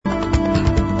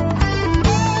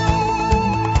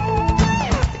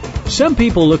Some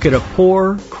people look at a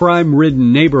poor,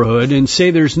 crime-ridden neighborhood and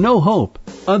say there's no hope.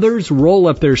 Others roll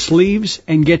up their sleeves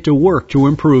and get to work to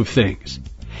improve things.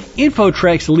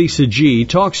 InfoTrack's Lisa G.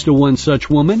 talks to one such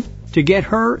woman to get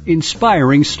her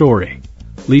inspiring story.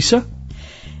 Lisa?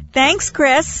 Thanks,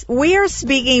 Chris. We are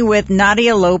speaking with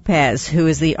Nadia Lopez, who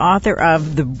is the author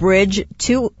of The Bridge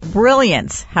to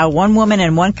Brilliance, How One Woman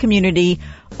and One Community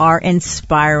Are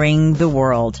Inspiring the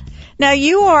World. Now,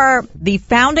 you are the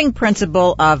founding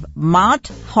principal of Mott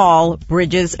Hall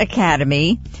Bridges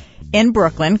Academy in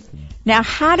Brooklyn. Now,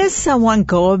 how does someone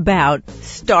go about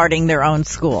starting their own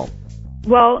school?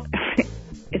 Well,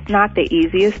 it's not the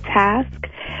easiest task,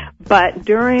 but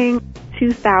during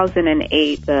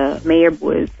 2008, the mayor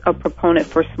was a proponent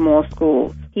for small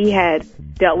schools. He had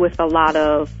dealt with a lot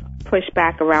of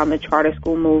pushback around the charter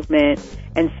school movement,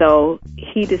 and so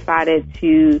he decided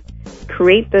to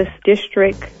create this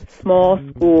district small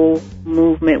school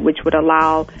movement, which would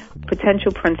allow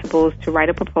potential principals to write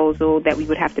a proposal that we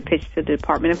would have to pitch to the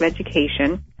Department of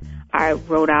Education. I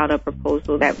wrote out a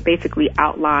proposal that basically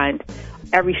outlined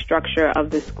every structure of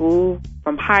the school,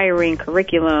 from hiring,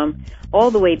 curriculum,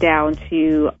 all the way down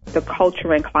to the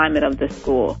culture and climate of the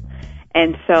school.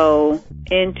 And so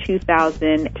in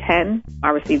 2010, I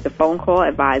received a phone call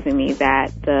advising me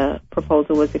that the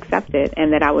proposal was accepted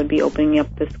and that I would be opening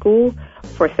up the school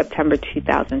for September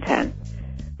 2010.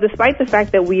 Despite the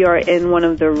fact that we are in one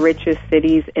of the richest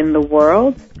cities in the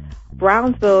world,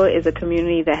 Brownsville is a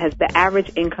community that has the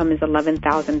average income is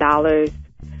 $11,000.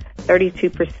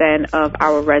 32% of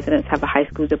our residents have a high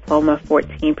school diploma,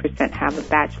 14% have a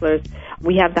bachelor's.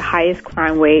 We have the highest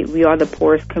crime rate. We are the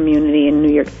poorest community in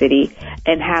New York City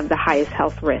and have the highest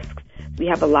health risks. We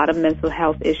have a lot of mental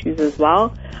health issues as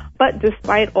well. But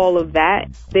despite all of that,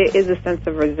 there is a sense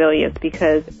of resilience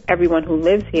because everyone who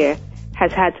lives here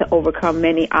has had to overcome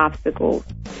many obstacles.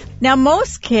 Now,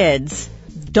 most kids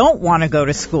don't want to go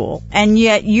to school, and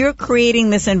yet you're creating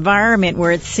this environment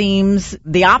where it seems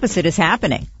the opposite is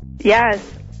happening. Yes,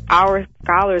 our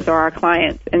scholars are our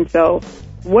clients, and so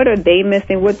what are they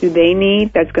missing? What do they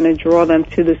need that's going to draw them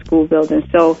to the school building?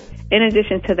 So in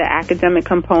addition to the academic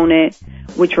component,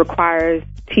 which requires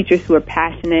teachers who are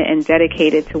passionate and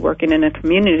dedicated to working in a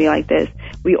community like this,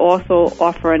 we also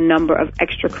offer a number of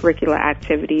extracurricular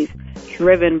activities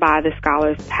driven by the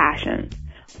scholars' passions.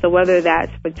 So whether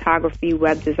that's photography,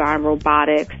 web design,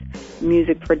 robotics,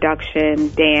 music production,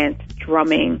 dance,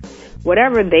 drumming,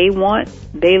 whatever they want,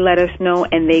 they let us know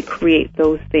and they create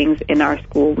those things in our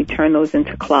school. We turn those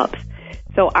into clubs.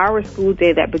 So our school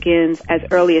day that begins as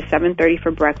early as 7:30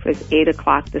 for breakfast, 8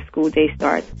 o'clock the school day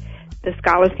starts. The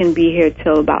scholars can be here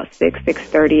till about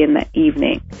 6:30 in the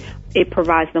evening. It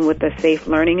provides them with a safe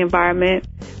learning environment.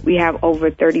 We have over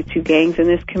 32 gangs in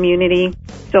this community.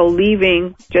 So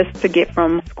leaving just to get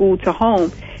from school to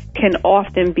home can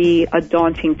often be a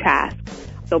daunting task.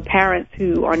 So parents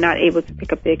who are not able to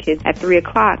pick up their kids at 3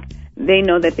 o'clock, they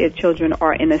know that their children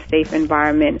are in a safe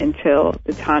environment until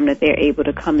the time that they're able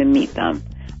to come and meet them.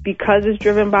 Because it's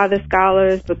driven by the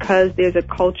scholars, because there's a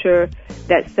culture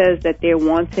that says that they're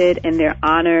wanted and they're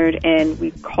honored, and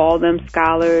we call them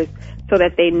scholars so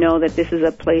that they know that this is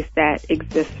a place that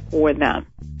exists for them.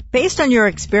 Based on your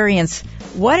experience,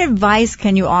 what advice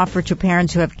can you offer to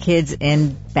parents who have kids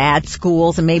in bad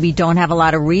schools and maybe don't have a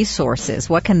lot of resources?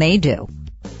 What can they do?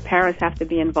 Parents have to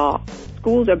be involved.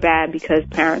 Schools are bad because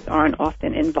parents aren't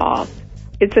often involved.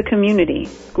 It's a community.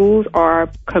 Schools are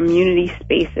community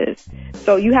spaces.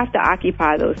 So you have to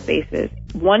occupy those spaces.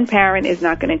 One parent is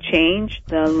not going to change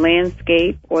the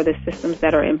landscape or the systems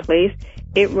that are in place.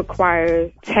 It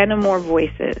requires 10 or more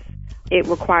voices. It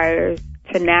requires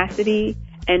tenacity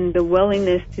and the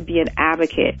willingness to be an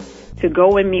advocate, to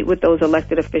go and meet with those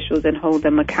elected officials and hold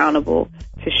them accountable,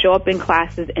 to show up in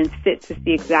classes and sit to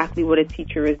see exactly what a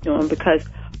teacher is doing, because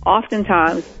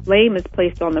oftentimes blame is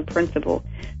placed on the principal.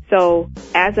 So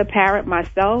as a parent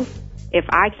myself, if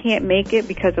I can't make it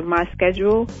because of my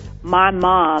schedule, my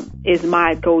mom is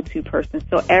my go-to person.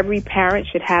 So every parent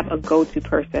should have a go-to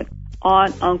person.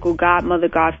 Aunt, uncle, godmother,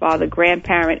 godfather,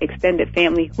 grandparent, extended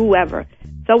family, whoever.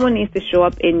 Someone needs to show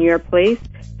up in your place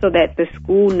so that the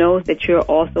school knows that you're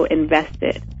also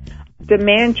invested.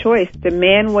 Demand choice.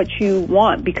 Demand what you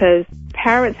want, because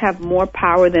parents have more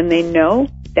power than they know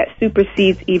that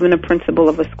supersedes even a principal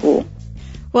of a school.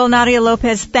 Well, Nadia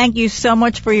Lopez, thank you so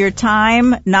much for your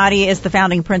time. Nadia is the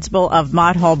founding principal of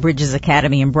Mott Hall Bridges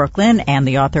Academy in Brooklyn and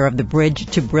the author of The Bridge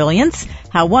to Brilliance,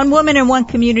 How One Woman and One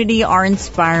Community Are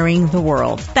Inspiring the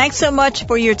World. Thanks so much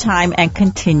for your time and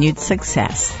continued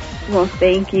success. Well,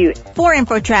 thank you. For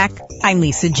InfoTrack, I'm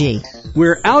Lisa G.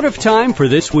 We're out of time for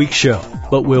this week's show,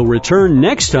 but we'll return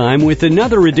next time with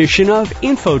another edition of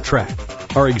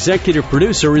InfoTrack. Our executive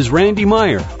producer is Randy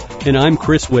Meyer, and I'm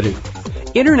Chris Whitting.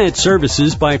 Internet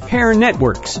services by Pair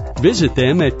Networks. Visit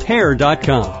them at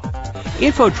pair.com.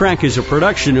 InfoTrack is a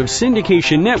production of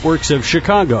Syndication Networks of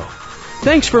Chicago.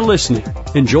 Thanks for listening,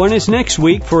 and join us next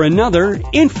week for another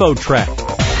InfoTrack.